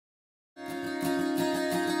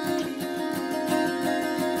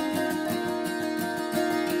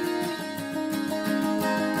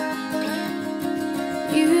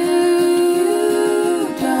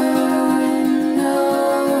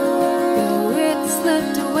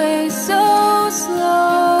slipped away so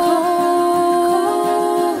slow.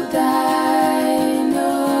 Cold, I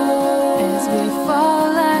know, as we fall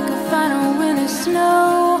like a final winter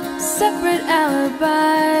snow. Separate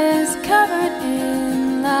alibis covered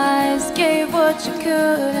in lies. Gave what you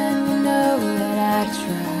could and you know that I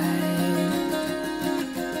tried.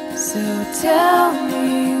 So tell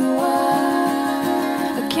me why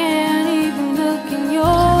I can't even look in your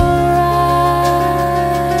eyes.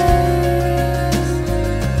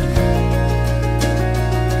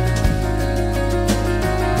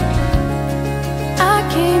 I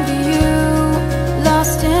came to you,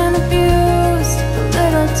 lost and abused, a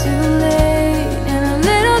little too late and a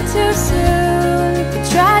little too soon. You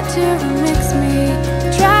tried to remix me,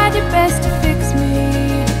 tried your best to fix me,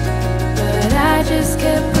 but I just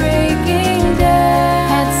kept breaking down.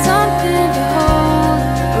 Had something to hold,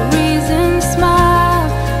 a reason to smile.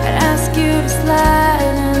 I'd ask you to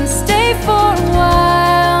slide and stay for a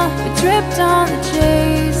while. We tripped on the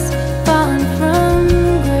chase, falling from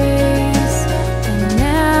grace, and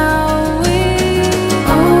now we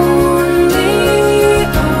only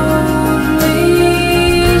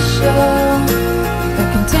show the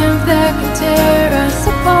contempt that can tear us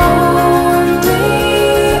apart.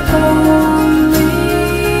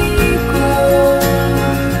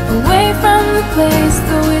 Place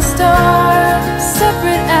that we start,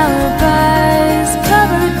 separate alibis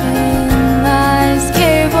covered in lies.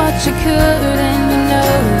 Gave what you could and you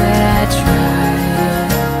know that I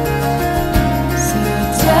tried. So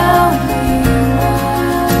tell me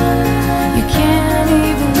why you can't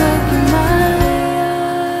even look in my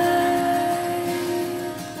eyes.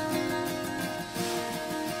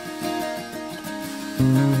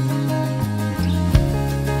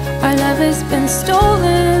 Our love has been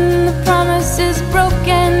stolen, the promise is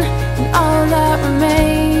broken, and all that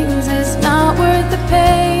remains is not worth the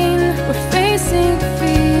pain. We're facing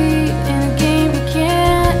defeat in a game you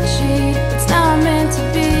can't cheat. It's not meant to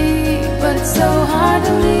be, but it's so hard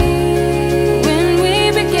to leave. When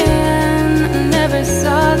we began, I never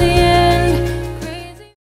saw the end.